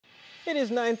It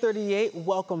is 9:38.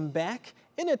 Welcome back.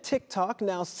 In a TikTok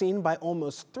now seen by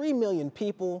almost 3 million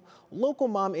people, local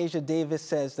mom Asia Davis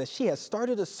says that she has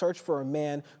started a search for a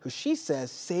man who she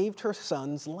says saved her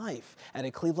son's life at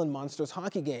a Cleveland Monsters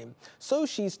hockey game. So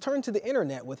she's turned to the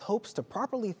internet with hopes to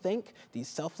properly thank the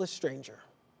selfless stranger.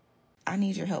 I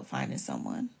need your help finding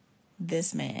someone.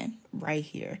 This man right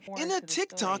here. In a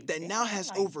TikTok that now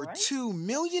has over 2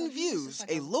 million views,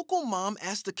 a local mom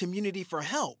asked the community for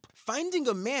help, finding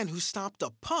a man who stopped a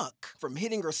puck from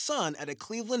hitting her son at a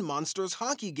Cleveland Monsters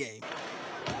hockey game.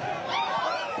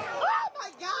 Oh my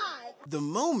God! The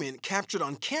moment captured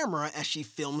on camera as she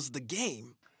films the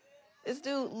game. This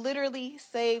dude literally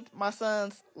saved my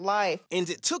son's life. And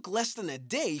it took less than a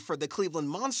day for the Cleveland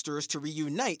Monsters to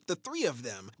reunite the three of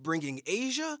them, bringing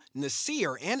Asia,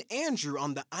 Nasir, and Andrew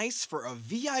on the ice for a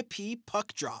VIP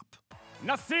puck drop.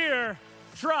 Nasir,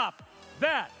 drop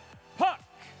that puck!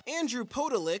 Andrew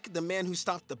Podolak, the man who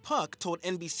stopped the puck, told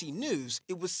NBC News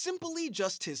it was simply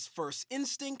just his first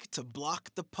instinct to block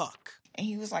the puck. And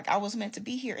he was like, I was meant to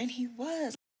be here, and he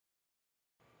was.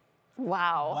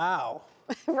 Wow. Wow.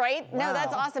 Right? Wow. No,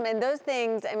 that's awesome. And those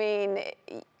things, I mean,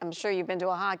 I'm sure you've been to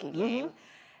a hockey game.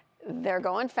 They're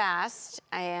going fast,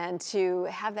 and to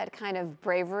have that kind of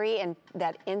bravery and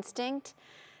that instinct,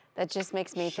 that just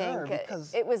makes me think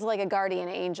it was like a guardian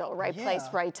angel, right place,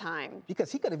 right time.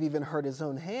 Because he could have even hurt his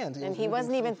own hand. And he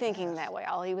wasn't even thinking that way.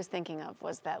 All he was thinking of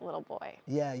was that little boy.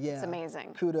 Yeah, yeah. It's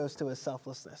amazing. Kudos to his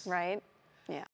selflessness. Right? Yeah.